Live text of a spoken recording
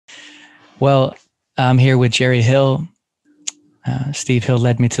Well, I'm here with Jerry Hill. Steve Hill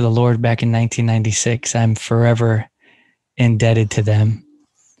led me to the Lord back in 1996. I'm forever indebted to them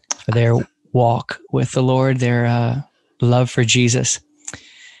for their walk with the Lord, their love for Jesus.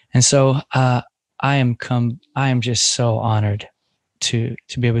 And so I am just so honored to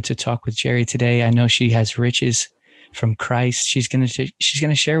be able to talk with Jerry today. I know she has riches from Christ. She's gonna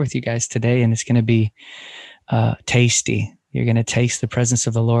share with you guys today, and it's gonna be tasty. You're gonna taste the presence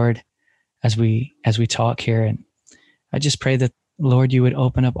of the Lord as we talk here. And I just pray that, Lord, you would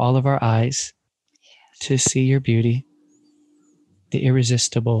open up all of our eyes to see your beauty, the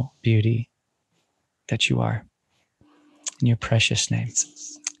irresistible beauty that you are. In your precious name.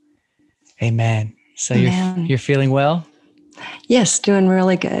 Amen. So Amen. You're feeling well? Yes, doing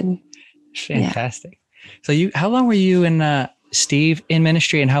really good. Fantastic. Yeah. So how long were you and Steve in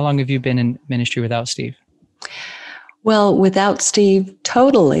ministry, and how long have you been in ministry without Steve? Well, without Steve,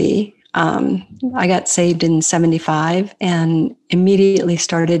 totally. I got saved in 1975 and immediately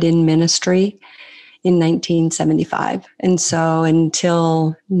started in ministry in 1975. And so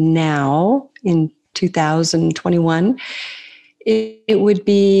until now, in 2021, it would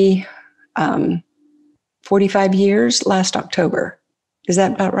be 45 years last October. Is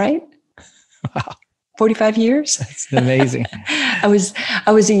that about right? Wow. 45 years? That's amazing. I was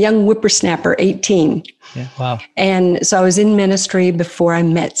a young whippersnapper, 18. Yeah, wow. And so I was in ministry before I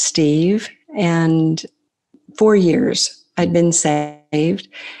met Steve, and 4 years I'd been saved,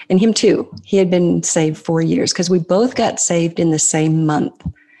 and him too. He had been saved 4 years because we both got saved in the same month,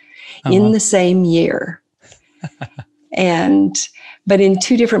 the same year. But in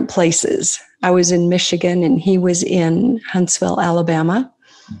two different places. I was in Michigan and he was in Huntsville, Alabama.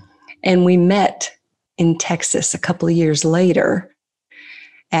 And we met in Texas a couple of years later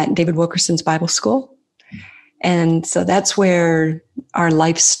at David Wilkerson's Bible School. And so that's where our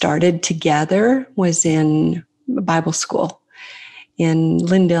life started together, was in Bible school in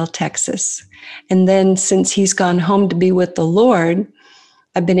Lindale, Texas. And then since he's gone home to be with the Lord,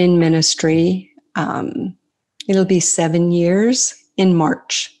 I've been in ministry. It'll be 7 years in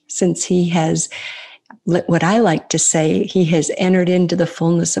March since he has, what I like to say, he has entered into the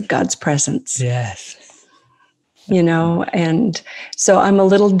fullness of God's presence. Yes. And so I'm a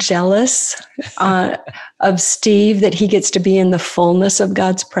little jealous of Steve that he gets to be in the fullness of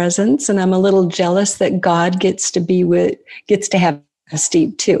God's presence. And I'm a little jealous that God gets to have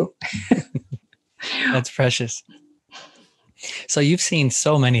Steve too. That's precious. So you've seen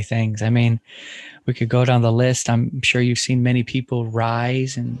so many things. I mean, we could go down the list. I'm sure you've seen many people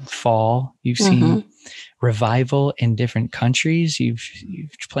rise and fall. You've seen revival in different countries. You've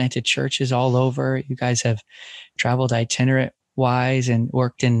planted churches all over. You guys have traveled itinerant wise and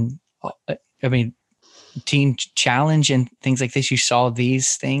worked in, Teen Challenge and things like this. You saw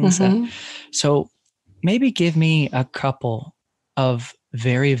these things. So maybe give me a couple of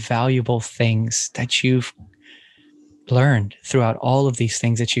very valuable things that you've learned throughout all of these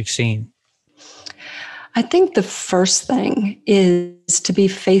things that you've seen. I think the first thing is to be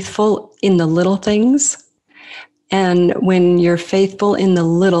faithful in the little things. And when you're faithful in the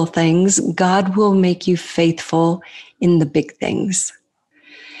little things, God will make you faithful in the big things.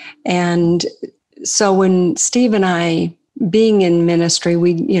 And so when Steve and I, being in ministry,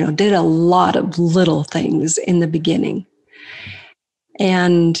 we, did a lot of little things in the beginning.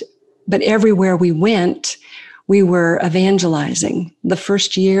 But everywhere we went, we were evangelizing. The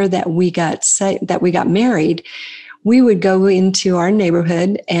first year that we got married, we would go into our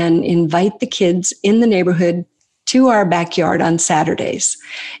neighborhood and invite the kids in the neighborhood to our backyard on Saturdays.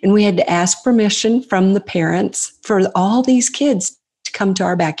 And we had to ask permission from the parents for all these kids to come to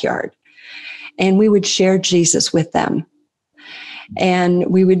our backyard. And we would share Jesus with them. And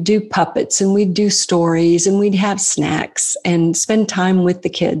we would do puppets and we'd do stories and we'd have snacks and spend time with the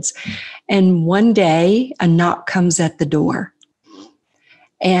kids. And one day a knock comes at the door.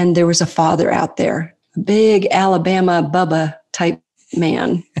 And there was a father out there, a big Alabama Bubba type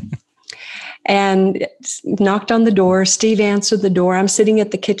man. And knocked on the door. Steve answered the door. I'm sitting at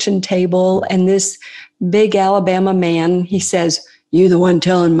the kitchen table, and this big Alabama man, he says, "You the one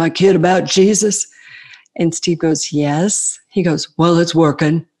telling my kid about Jesus?" And Steve goes, "Yes." He goes, "Well, it's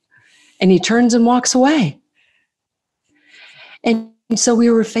working." And he turns and walks away. And so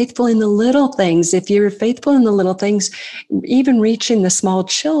we were faithful in the little things. If you're faithful in the little things, even reaching the small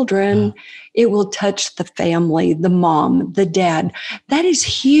children, it will touch the family, the mom, the dad. That is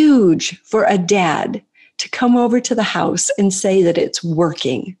huge for a dad to come over to the house and say that it's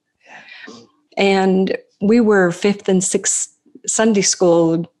working. And we were 5th and 6th Sunday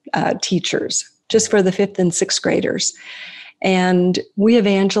school teachers, just for the 5th and 6th graders. And we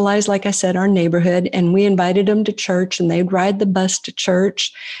evangelized, like I said, our neighborhood, and we invited them to church, and they'd ride the bus to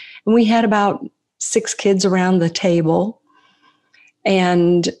church. And we had about 6 kids around the table.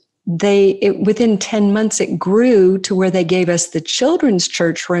 And within 10 months, it grew to where they gave us the children's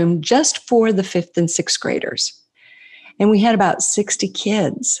church room just for the 5th and 6th graders. And we had about 60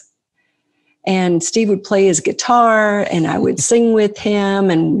 kids. And Steve would play his guitar, and I would sing with him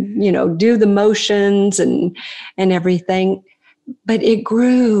and, do the motions and everything. But it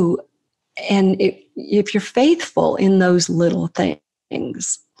grew. And if you're faithful in those little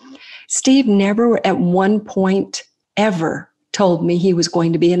things, Steve never at one point ever told me he was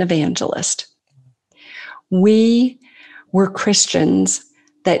going to be an evangelist. We were Christians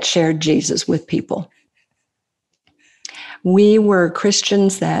that shared Jesus with people. We were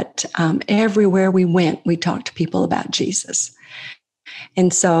Christians that everywhere we went, we talked to people about Jesus.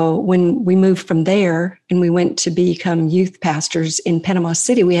 And so when we moved from there and we went to become youth pastors in Panama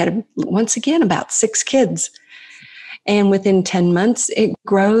City, we had, once again, about 6 kids. And within 10 months, it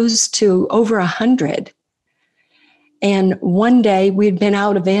grows to over 100. And one day we'd been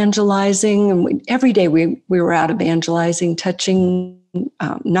out evangelizing, and every day we were out evangelizing, touching,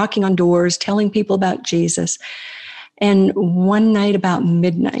 knocking on doors, telling people about Jesus. And one night about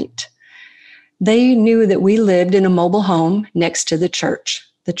midnight, they knew that we lived in a mobile home next to the church.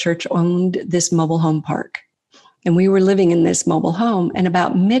 The church owned this mobile home park. And we were living in this mobile home. And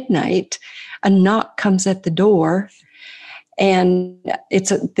about midnight, a knock comes at the door. And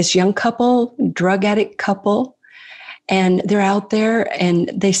it's this young couple, drug addict couple. And they're out there and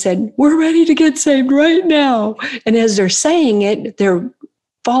they said, "We're ready to get saved right now." And as they're saying it, they're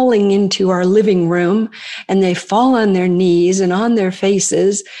falling into our living room, and they fall on their knees and on their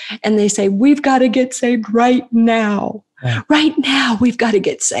faces, and they say, "We've got to get saved right now. Yeah. Right now, we've got to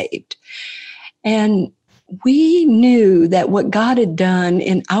get saved." And we knew that what God had done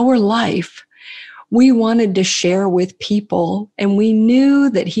in our life, we wanted to share with people, and we knew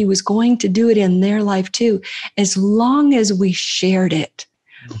that he was going to do it in their life too, as long as we shared it.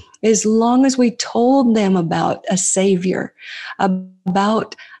 As long as we told them about a Savior,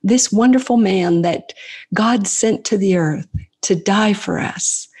 about this wonderful man that God sent to the earth to die for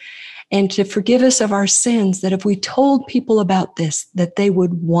us and to forgive us of our sins, that if we told people about this, that they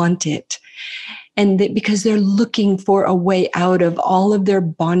would want it. And that because they're looking for a way out of all of their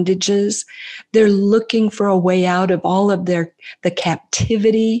bondages, they're looking for a way out of all of the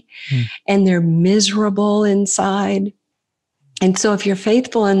captivity, and they're miserable inside. And so if you're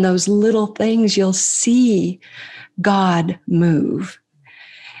faithful in those little things, you'll see God move.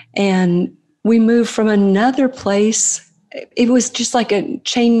 And we moved from another place. It was just like a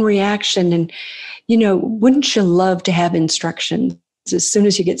chain reaction. And, wouldn't you love to have instructions as soon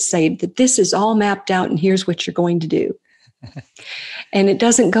as you get saved, that this is all mapped out and here's what you're going to do? And it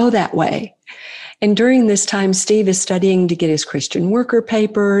doesn't go that way. And during this time, Steve is studying to get his Christian worker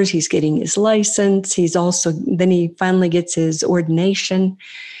papers. He's getting his license. Then he finally gets his ordination.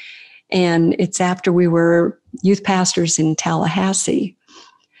 And it's after we were youth pastors in Tallahassee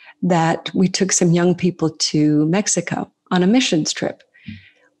that we took some young people to Mexico on a missions trip.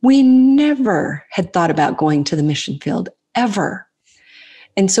 We never had thought about going to the mission field, ever.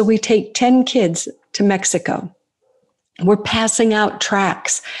 And so we take 10 kids to Mexico. We're passing out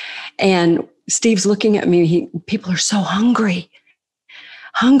tracts, and Steve's looking at me. People are so hungry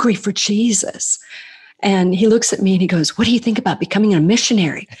for Jesus. And he looks at me and he goes, "What do you think about becoming a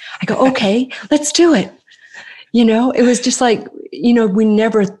missionary?" I go, "Okay, let's do it." It was just like, we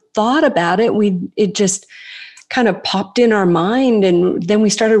never thought about it. It just kind of popped in our mind, and then we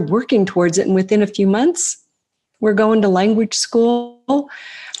started working towards it. And within a few months, we're going to language school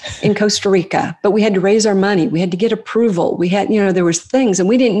in Costa Rica, but we had to raise our money. We had to get approval. We had, there was things, and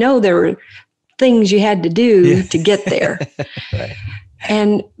we didn't know there were things you had to do to get there.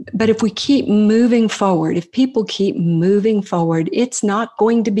 Right. But if we keep moving forward, if people keep moving forward, it's not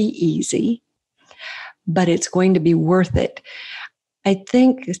going to be easy, but it's going to be worth it. I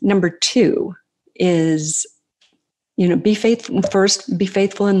think number 2 is, be faithful. First, be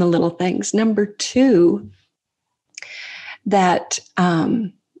faithful in the little things. Number 2, that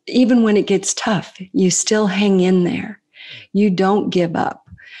even when it gets tough, you still hang in there. You don't give up.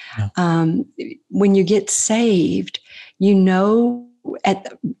 Yeah. When you get saved,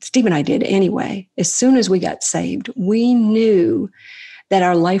 Steve and I did anyway. As soon as we got saved, we knew that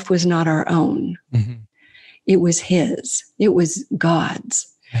our life was not our own. Mm-hmm. It was his. It was God's.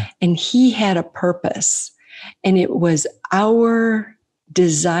 Yeah. And he had a purpose. And it was our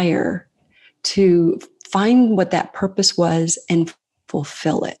desire to find what that purpose was and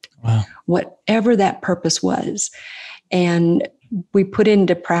fulfill it. Wow. Whatever that purpose was. And we put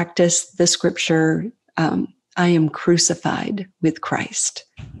into practice the scripture, I am crucified with Christ.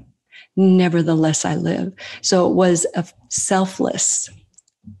 Nevertheless, I live. So it was a selfless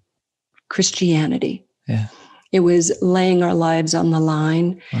Christianity. Yeah. It was laying our lives on the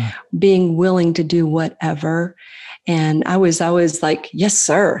line, Wow. being willing to do whatever. And I was always like, yes,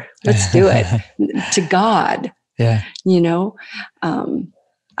 sir, let's do it to God. Yeah. You know,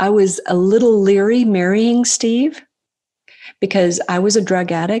 I was a little leery marrying Steve because I was a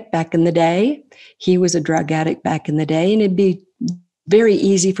drug addict back in the day. He was a drug addict back in the day. And it'd be very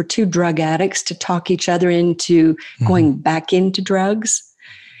easy for two drug addicts to talk each other into going back into drugs.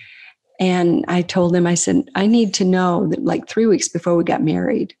 And I told him, I said, I need to know that like 3 weeks before we got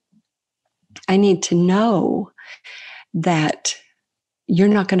married, I need to know that you're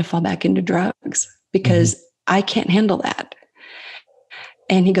not going to fall back into drugs because I can't handle that.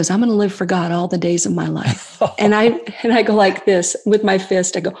 And he goes, I'm going to live for God all the days of my life. and I go like this with my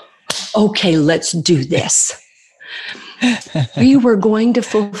fist. I go, okay, let's do this. We were going to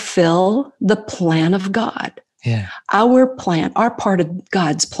fulfill the plan of God. Yeah. Our plan, our part of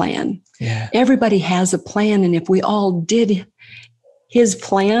God's plan. Yeah. Everybody has a plan. And if we all did his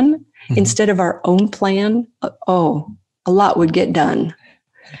plan instead of our own plan, a lot would get done.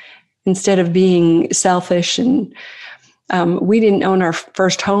 Instead of being selfish. And we didn't own our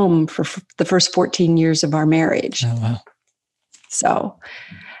first home for the first 14 years of our marriage. Oh, wow. So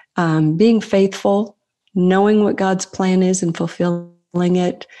being faithful, knowing what God's plan is and fulfilling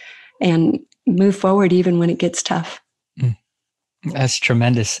it, and move forward even when it gets tough. That's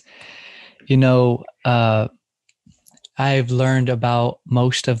tremendous. You know, I've learned about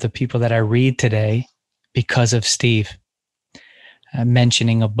most of the people that I read today because of Steve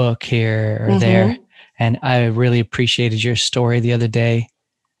mentioning a book here or there. And I really appreciated your story the other day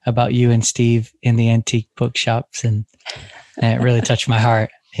about you and Steve in the antique bookshops. And it really touched my heart.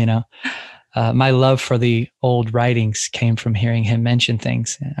 You know, my love for the old writings came from hearing him mention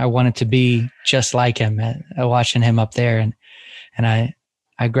things. I wanted to be just like him, watching him up there. And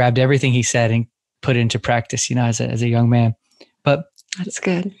I grabbed everything he said and put it into practice, you know, as a young man. But that's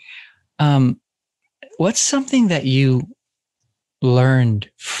good. What's something that you learned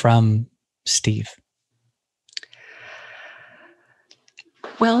from Steve?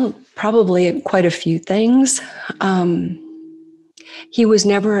 Well, probably quite a few things. He was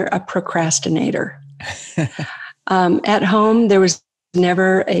never a procrastinator. At home, there was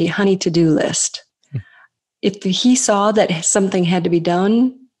never a honey to-do list. If he saw that something had to be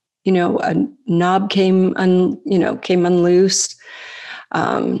done, you know, a knob came unloosed,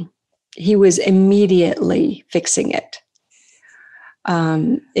 he was immediately fixing it.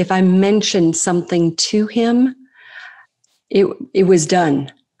 If I mentioned something to him, it was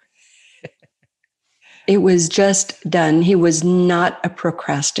done. It was just done. He was not a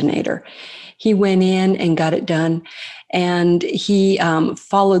procrastinator. He went in and got it done, and he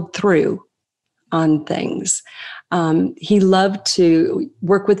followed through on things. He loved to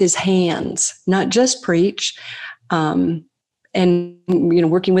work with his hands, not just preach, and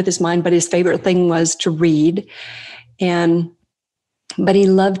working with his mind. But his favorite thing was to read, but he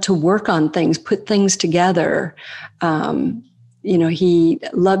loved to work on things, put things together. He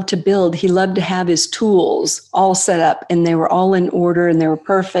loved to build. He loved to have his tools all set up, and they were all in order and they were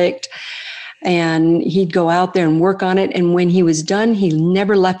perfect. And he'd go out there and work on it. And when he was done, he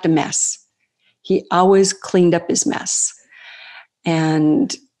never left a mess. He always cleaned up his mess.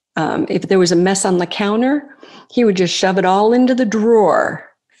 And if there was a mess on the counter, he would just shove it all into the drawer,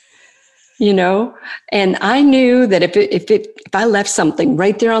 you know. And I knew that if I left something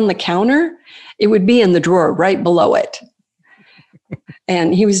right there on the counter, it would be in the drawer right below it.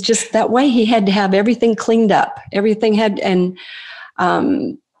 And he was just that way. He had to have everything cleaned up. Everything had, and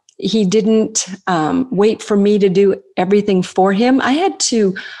he didn't wait for me to do everything for him. I had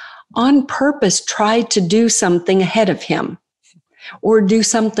to, on purpose, try to do something ahead of him or do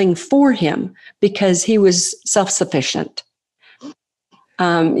something for him because he was self-sufficient.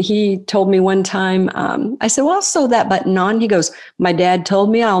 He told me one time, I said, well, I'll sew that button on. He goes, my dad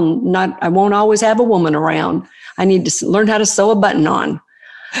told me I won't always have a woman around. I need to learn how to sew a button on.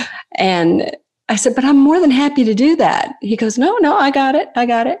 And I said, but I'm more than happy to do that. He goes, no, I got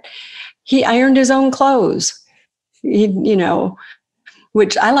it. He ironed his own clothes,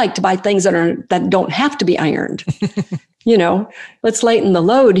 which I like to buy things that don't have to be ironed. Let's lighten the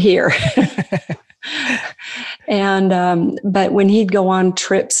load here. And, but when he'd go on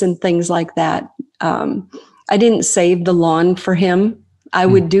trips and things like that, I didn't save the lawn for him. I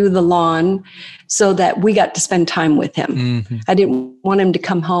would do the lawn so that we got to spend time with him. Mm-hmm. I didn't want him to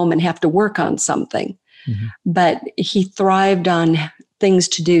come home and have to work on something. but he thrived on things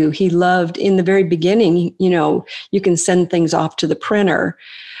to do. He loved, in the very beginning, you can send things off to the printer,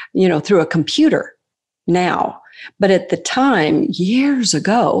 through a computer now. But at the time, years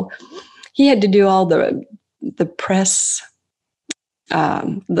ago, he had to do all the press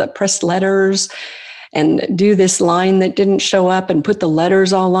letters and do this line that didn't show up and put the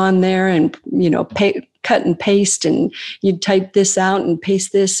letters all on there and, cut and paste, and you'd type this out and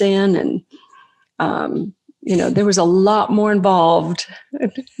paste this in. And, there was a lot more involved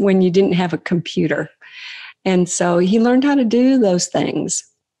when you didn't have a computer. And so he learned how to do those things.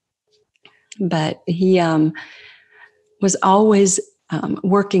 But he was always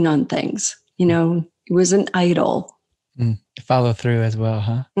working on things. He was an idol. Follow through as well,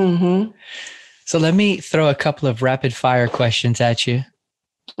 huh? Mm-hmm. So let me throw a couple of rapid fire questions at you.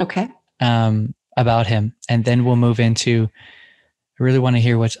 Okay. About him. And then we'll move into, I really want to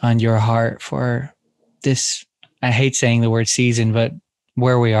hear what's on your heart for this, I hate saying the word season, but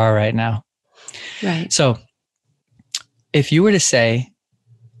where we are right now. Right. So if you were to say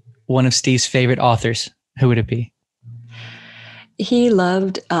one of Steve's favorite authors, who would it be? He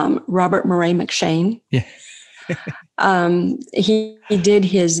loved Robert Murray M'Cheyne. Yeah. He did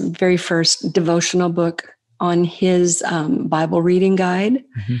his very first devotional book on his Bible reading guide.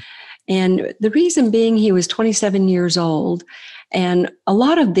 Mm-hmm. And the reason being, he was 27 years old. And a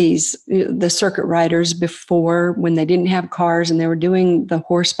lot of the circuit riders before, when they didn't have cars and they were doing the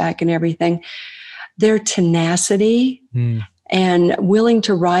horseback and everything, their tenacity and willing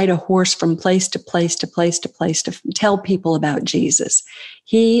to ride a horse from place to place to place to place to tell people about Jesus.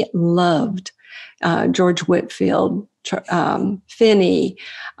 He loved George Whitefield, Finney,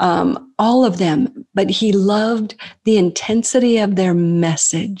 all of them, but he loved the intensity of their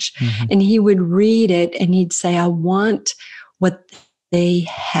message. Mm-hmm. And he would read it and he'd say, I want what they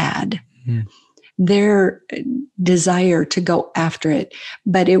had, their desire to go after it.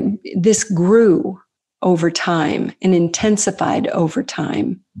 But this grew over time and intensified over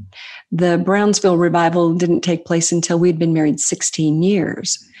time. The Brownsville revival didn't take place until we'd been married 16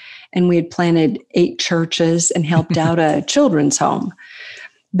 years. And we had planted 8 churches and helped out a children's home.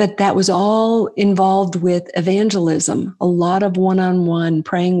 But that was all involved with evangelism, a lot of one-on-one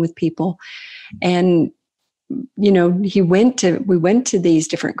praying with people. And, we went to these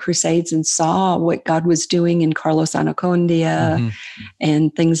different crusades and saw what God was doing in Carlos Anacondia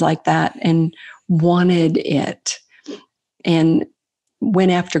and things like that, and wanted it and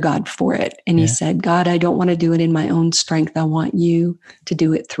went after God for it. And he said, God, I don't want to do it in my own strength. I want you to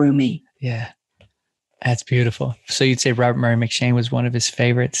do it through me. Yeah. That's beautiful. So you'd say Robert Murray M'Cheyne was one of his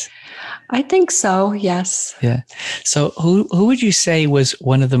favorites? I think so, yes. Yeah. So who would you say was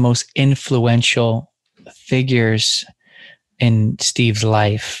one of the most influential figures in Steve's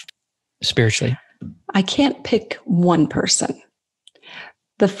life spiritually? I can't pick one person.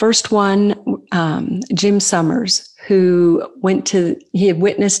 The first one, Jim Summers, who he had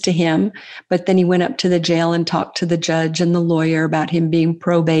witnessed to him, but then he went up to the jail and talked to the judge and the lawyer about him being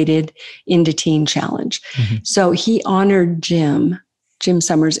probated into Teen Challenge. Mm-hmm. So he honored Jim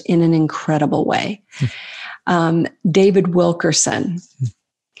Summers in an incredible way. David Wilkerson.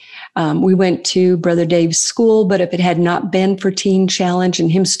 We went to Brother Dave's school, but if it had not been for Teen Challenge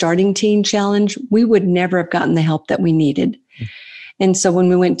and him starting Teen Challenge, we would never have gotten the help that we needed. And so when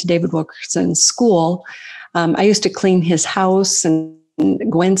we went to David Wilkerson's school, I used to clean his house, and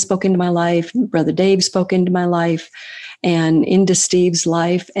Gwen spoke into my life. Brother Dave spoke into my life and into Steve's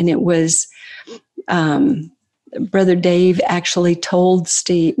life. And it was Brother Dave actually told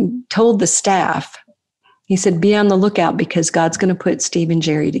the staff, he said, be on the lookout because God's going to put Steve and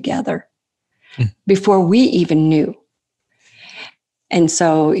Jerry together before we even knew. And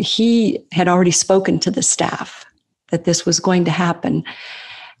so he had already spoken to the staff that this was going to happen.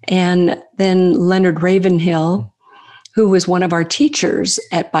 And then Leonard Ravenhill, who was one of our teachers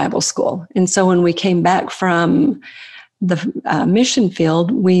at Bible school. And so when we came back from the mission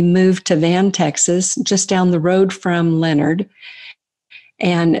field, we moved to Van, Texas, just down the road from Leonard.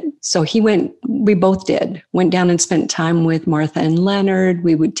 And so we both went down and spent time with Martha and Leonard.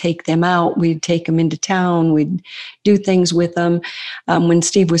 We would take them out. We'd take them into town. We'd do things with them. When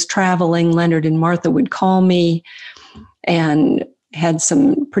Steve was traveling, Leonard and Martha would call me and had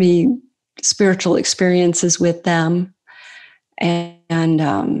some pretty spiritual experiences with them.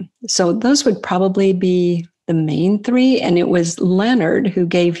 And so those would probably be the main 3. And it was Leonard who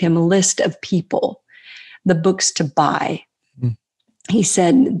gave him a list of people, the books to buy. He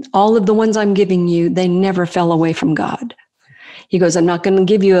said, all of the ones I'm giving you, they never fell away from God. He goes, I'm not going to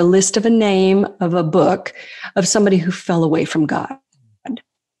give you a list of a name of a book of somebody who fell away from God.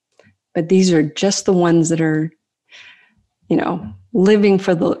 but these are just the ones that are, living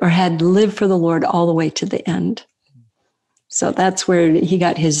or had lived for the Lord all the way to the end. So that's where he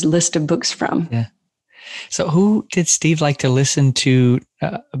got his list of books from. Yeah. So who did Steve like to listen to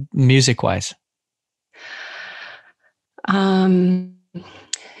music-wise?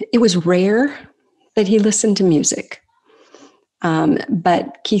 It was rare that he listened to music.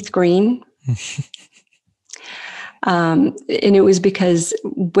 But Keith Green. And it was because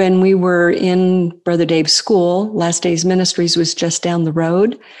when we were in Brother Dave's school, Last Days Ministries was just down the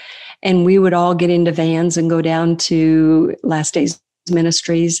road. And we would all get into vans and go down to Last Days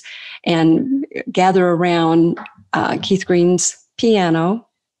Ministries and gather around Keith Green's piano.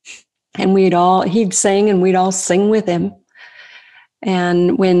 And he'd sing and we'd all sing with him.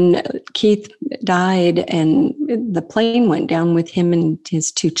 And when Keith died and the plane went down with him and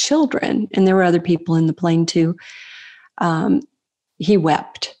his 2 children, and there were other people in the plane too, he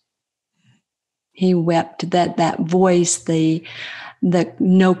wept. He wept that voice, the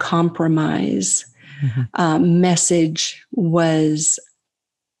no compromise message was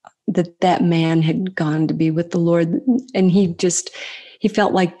that man had gone to be with the Lord. And he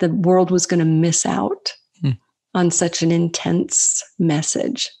felt like the world was going to miss out on such an intense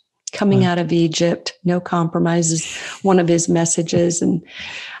message. Coming out of Egypt, no compromise is one of his messages. And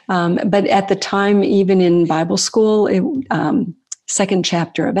but at the time, even in Bible school, second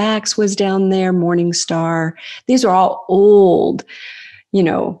chapter of Acts was down there, Morning Star. These are all old,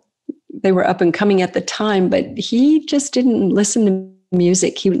 they were up and coming at the time, but he just didn't listen to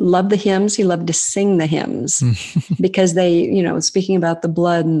music. He loved the hymns. He loved to sing the hymns because they, speaking about the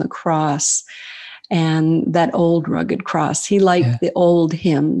blood and the cross and that old rugged cross. He liked the old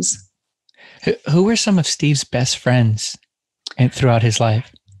hymns. Who were some of Steve's best friends throughout his life?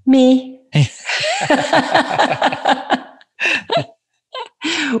 Me.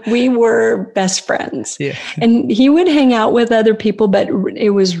 We were best friends. Yeah. And he would hang out with other people, but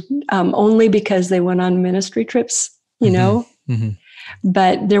it was only because they went on ministry trips, Mm-hmm.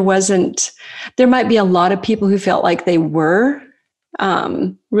 But there might be a lot of people who felt like they were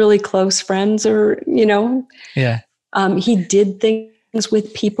really close friends or, Yeah. He did things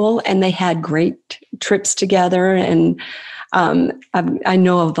with people and they had great trips together. And I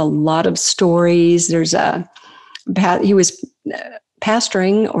know of a lot of stories. He was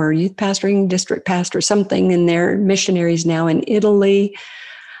pastoring or youth pastoring, district pastor, something, and they're missionaries now in Italy.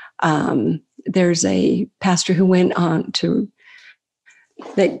 There's a pastor who went on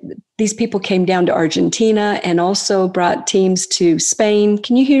these people came down to Argentina and also brought teams to Spain.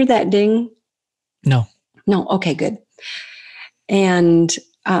 Can you hear that ding? No. Okay, good. And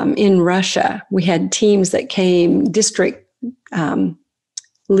in Russia, we had teams that came, district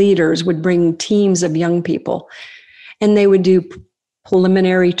leaders would bring teams of young people and they would do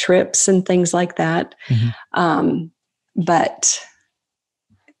preliminary trips and things like that. Mm-hmm. But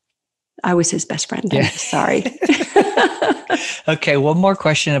I was his best friend. Yeah. I'm sorry. Okay. One more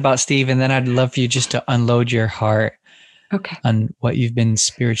question about Steve, and then I'd love for you just to unload your heart on what you've been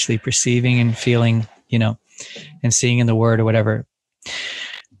spiritually perceiving and feeling, and seeing in the Word or whatever.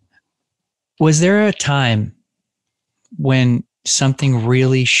 Was there a time when something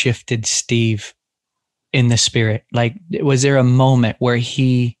really shifted Steve in the spirit? Like, was there a moment where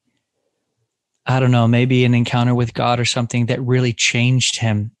he, I don't know, maybe an encounter with God or something that really changed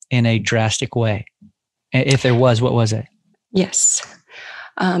him in a drastic way? If there was, what was it? Yes.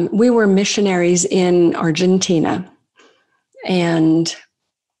 We were missionaries in Argentina. And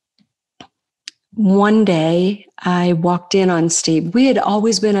one day I walked in on Steve. We had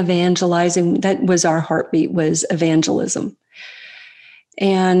always been evangelizing. That was our heartbeat, was evangelism.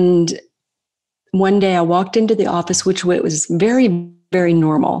 And one day I walked into the office, which was very, very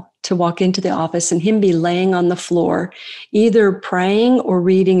normal to walk into the office and him be laying on the floor, either praying or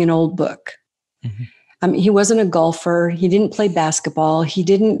reading an old book. Mm-hmm. He wasn't a golfer. He didn't play basketball. He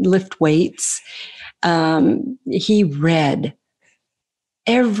didn't lift weights. He read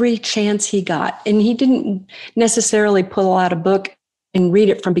every chance he got. And he didn't necessarily pull out a book and read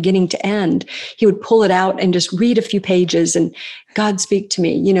it from beginning to end. He would pull it out and just read a few pages and God speak to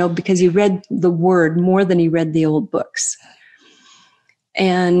me, because he read the Word more than he read the old books.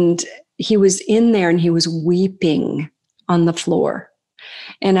 And he was in there and he was weeping on the floor.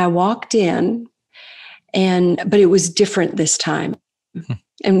 And I walked in but it was different this time.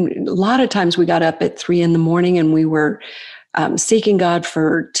 And a lot of times we got up at 3 a.m. and we were seeking God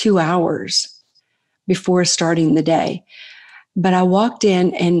for 2 hours before starting the day. But I walked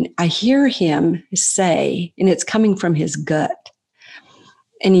in and I hear him say, and it's coming from his gut.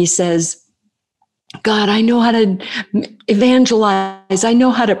 And he says, God, I know how to evangelize. I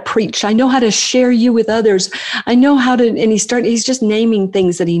know how to preach. I know how to share you with others. I know how to, and he's just naming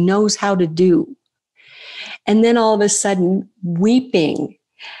things that he knows how to do. And then all of a sudden, weeping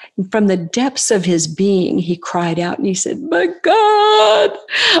from the depths of his being, he cried out and he said, "My God,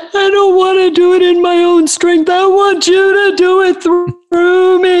 I don't want to do it in my own strength. I want you to do it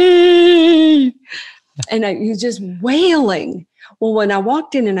through me." And he was just wailing. Well, when I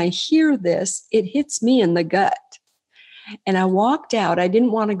walked in and I hear this, it hits me in the gut. And I walked out. I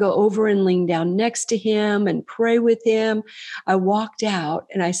didn't want to go over and lean down next to him and pray with him. I walked out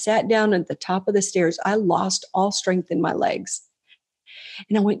and I sat down at the top of the stairs. I lost all strength in my legs.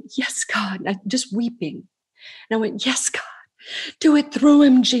 And I went, "Yes, God," just weeping. And I went, "Yes, God, do it through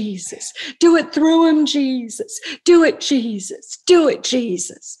him, Jesus. Do it through him, Jesus. Do it, Jesus. Do it,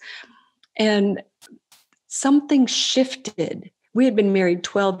 Jesus." And something shifted. We had been married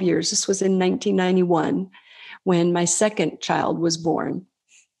 12 years. This was in 1991 when my second child was born.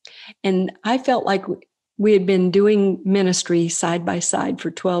 And I felt like we had been doing ministry side by side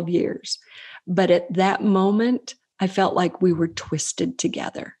for 12 years. But at that moment, I felt like we were twisted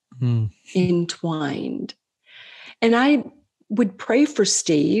together, entwined. And I would pray for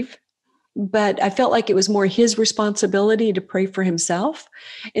Steve, but I felt like it was more his responsibility to pray for himself.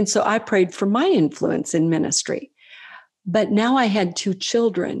 And so I prayed for my influence in ministry. But now I had 2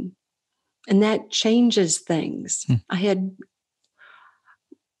 children, and that changes things.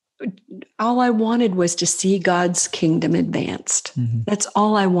 All I wanted was to see God's kingdom advanced. That's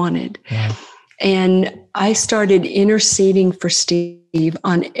all I wanted. Wow. And I started interceding for Steve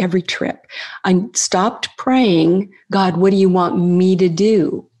on every trip. I stopped praying, "God, what do you want me to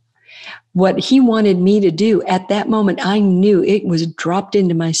do?" What he wanted me to do at that moment, I knew it was dropped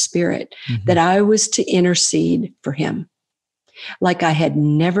into my spirit that I was to intercede for him like I had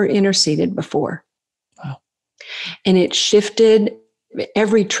never interceded before. Wow. And it shifted.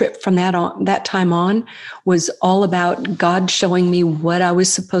 Every trip from that time on was all about God showing me what I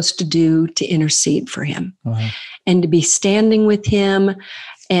was supposed to do to intercede for him. Wow. And to be standing with him.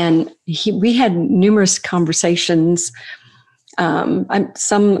 And we had numerous conversations,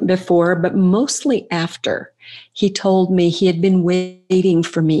 some before, but mostly after. He told me he had been waiting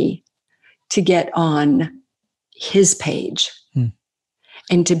for me to get on his page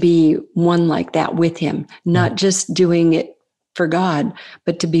and to be one like that with him, not just doing it for God,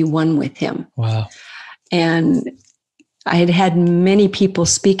 but to be one with him. Wow. And I had had many people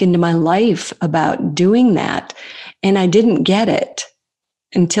speak into my life about doing that, and I didn't get it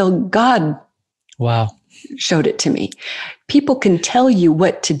until God showed it to me. People can tell you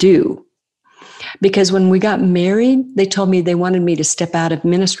what to do, because when we got married, they told me they wanted me to step out of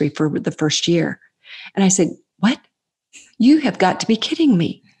ministry for the first year. And I said, "What? You have got to be kidding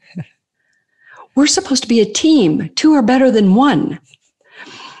me. We're supposed to be a team. 2 are better than 1.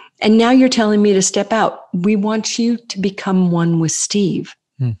 And now you're telling me to step out. We want you to become one with Steve."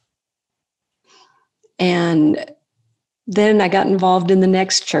 And then I got involved in the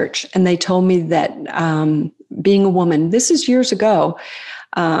next church, and they told me that being a woman, this is years ago,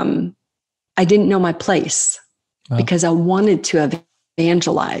 I didn't know my place because I wanted to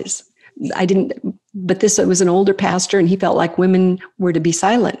evangelize. I didn't, but it was an older pastor, and he felt like women were to be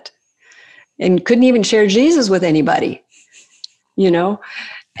silent and couldn't even share Jesus with anybody,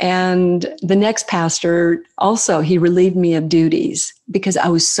 And the next pastor also, he relieved me of duties because I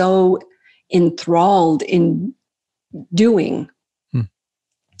was so enthralled in doing.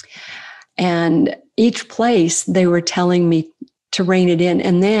 And each place they were telling me to rein it in.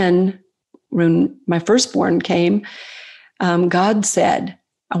 And then when my firstborn came, God said,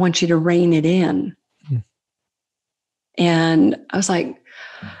 "I want you to rein it in." And I was like,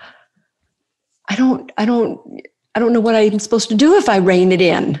 I don't know what I'm supposed to do if I rein it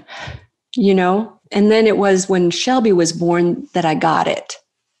in, And then it was when Shelby was born that I got it.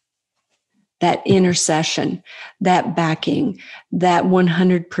 That intercession, that backing, that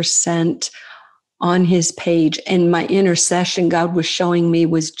 100% on his page. And my intercession, God was showing me,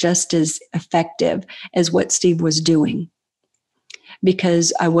 was just as effective as what Steve was doing,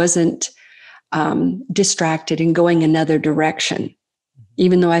 because I wasn't distracted and going another direction,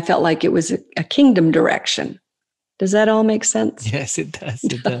 even though I felt like it was a kingdom direction. Does that all make sense? Yes, it does.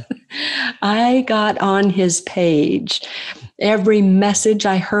 It does. I got on his page. Every message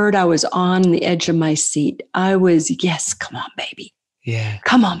I heard, I was on the edge of my seat. I was, yes, come on, baby. Yeah.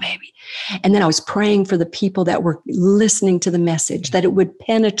 Come on, baby. And then I was praying for the people that were listening to the message, that it would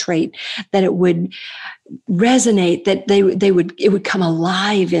penetrate, that it would resonate, that it would come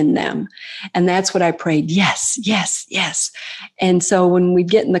alive in them. And that's what I prayed. Yes, yes, yes. And so when we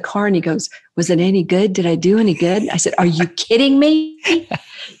get in the car and he goes, was it any good? Did I do any good? I said, are you kidding me?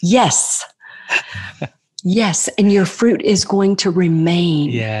 Yes. Yes. And your fruit is going to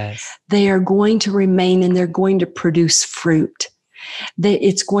remain. Yes. They are going to remain, and they're going to produce fruit. That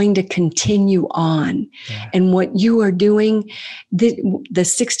it's going to continue on. Yeah. And what you are doing, the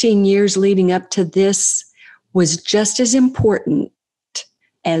 16 years leading up to this was just as important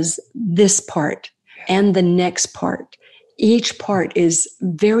as this part and the next part. Each part is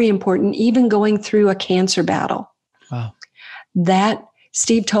very important, even going through a cancer battle. Wow. That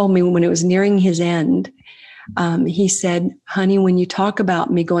Steve told me when it was nearing his end, he said, honey, when you talk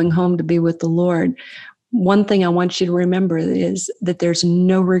about me going home to be with the Lord, one thing I want you to remember is that there's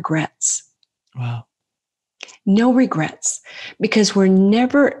no regrets. Wow. No regrets, because we're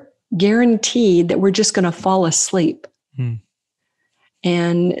never guaranteed that we're just going to fall asleep.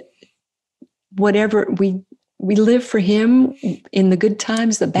 And whatever we live for him in the good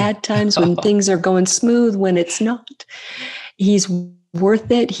times, the bad times, when things are going smooth, when it's not. He's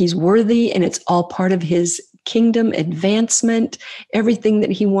worth it. He's worthy. And it's all part of his kingdom advancement, everything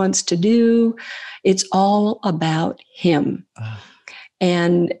that he wants to do. It's all about him.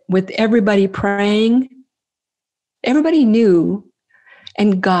 And with everybody praying, everybody knew,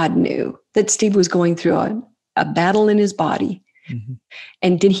 and God knew, that Steve was going through a battle in his body. Mm-hmm.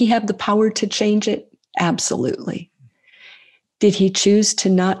 And did he have the power to change it? Absolutely. Did he choose to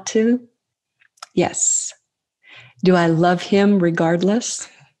not to? Yes. Do I love him regardless?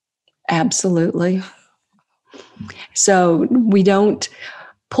 Absolutely. So we don't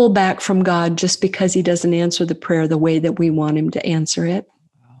pull back from God just because he doesn't answer the prayer the way that we want him to answer it.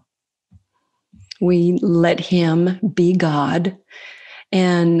 We let him be God.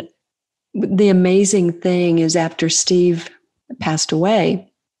 And the amazing thing is, after Steve passed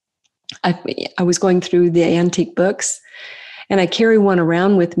away, I was going through the antique books, and I carry one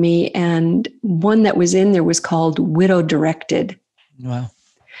around with me, and one that was in there was called Widow Directed. Wow.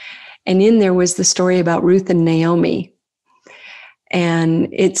 And in there was the story about Ruth and Naomi. And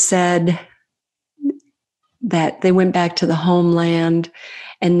it said that they went back to the homeland,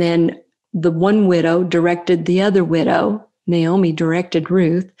 and then the one widow directed the other widow, Naomi directed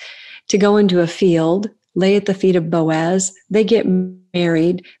Ruth, to go into a field, lay at the feet of Boaz. They get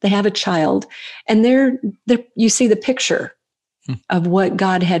married, they have a child, and there you see the picture of what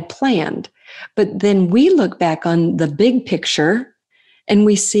God had planned. But then we look back on the big picture and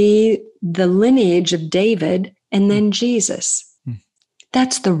we see the lineage of David and then Jesus.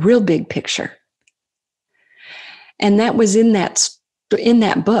 That's the real big picture. And that was in that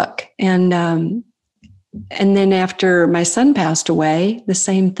book. And then after my son passed away, the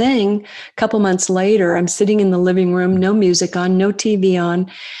same thing. A couple months later, I'm sitting in the living room, no music on, no TV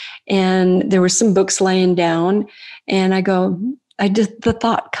on, and there were some books laying down. And the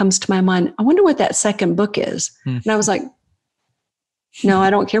thought comes to my mind, I wonder what that second book is. And I was like, no, I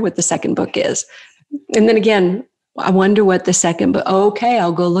don't care what the second book is. And then again, I wonder what the second book, okay,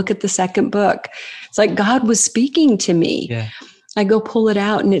 I'll go look at the second book. It's like God was speaking to me. Yeah. I go pull it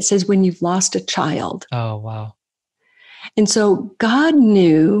out, and it says, when you've lost a child. Oh, wow. And so God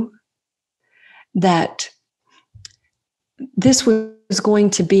knew that this was going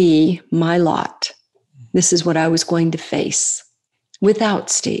to be my lot. This is what I was going to face without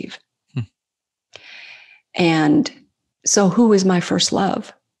Steve. And so who was my first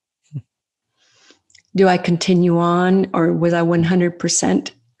love? Do I continue on, or was I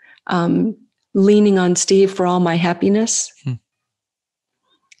 100% leaning on Steve for all my happiness?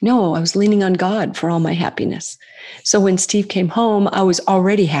 No, I was leaning on God for all my happiness. So when Steve came home, I was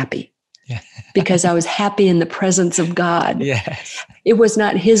already happy because I was happy in the presence of God. Yes. It was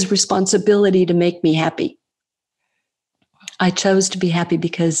not his responsibility to make me happy. I chose to be happy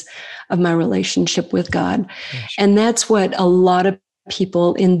because of my relationship with God. Yes. And that's what a lot of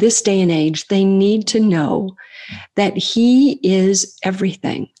people in this day and age, they need to know, that he is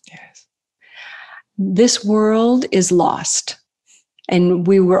everything. Yes. This world is lost. And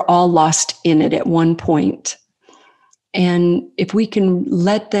we were all lost in it at one point. And if we can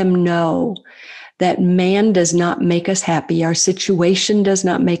let them know that man does not make us happy, our situation does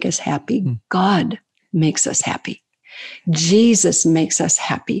not make us happy, God makes us happy. Jesus makes us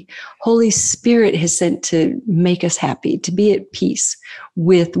happy. Holy Spirit has sent to make us happy, to be at peace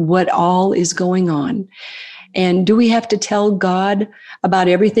with what all is going on. And do we have to tell God about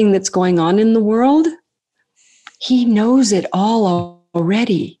everything that's going on in the world? He knows it all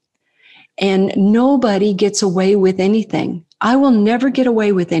already. And nobody gets away with anything. I will never get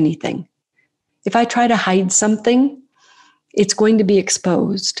away with anything. If I try to hide something, it's going to be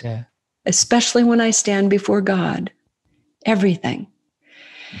exposed, especially when I stand before God. Everything.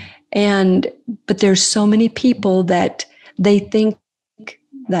 But there's so many people that they think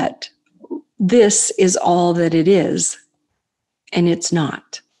that this is all that it is, and it's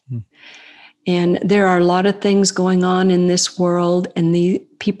not. And there are a lot of things going on in this world, and the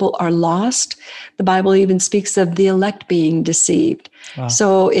people are lost. The Bible even speaks of the elect being deceived. Wow.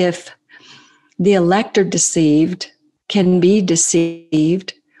 So if the elect are deceived, can be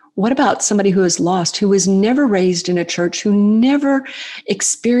deceived, what about somebody who is lost, who was never raised in a church, who never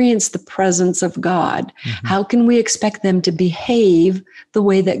experienced the presence of God? Mm-hmm. How can we expect them to behave the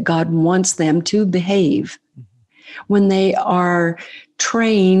way that God wants them to behave when they are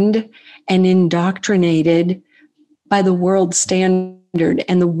trained and indoctrinated by the world standard?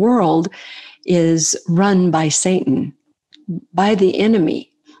 And the world is run by Satan, by the enemy.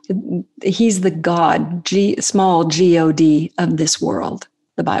 He's the God, small G-O-D, of this world,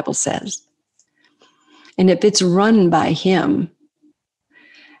 the Bible says. And if it's run by him,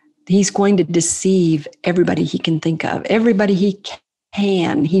 he's going to deceive everybody he can think of. Everybody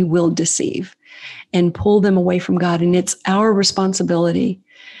he will deceive and pull them away from God. And it's our responsibility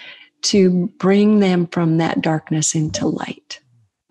to bring them from that darkness into light.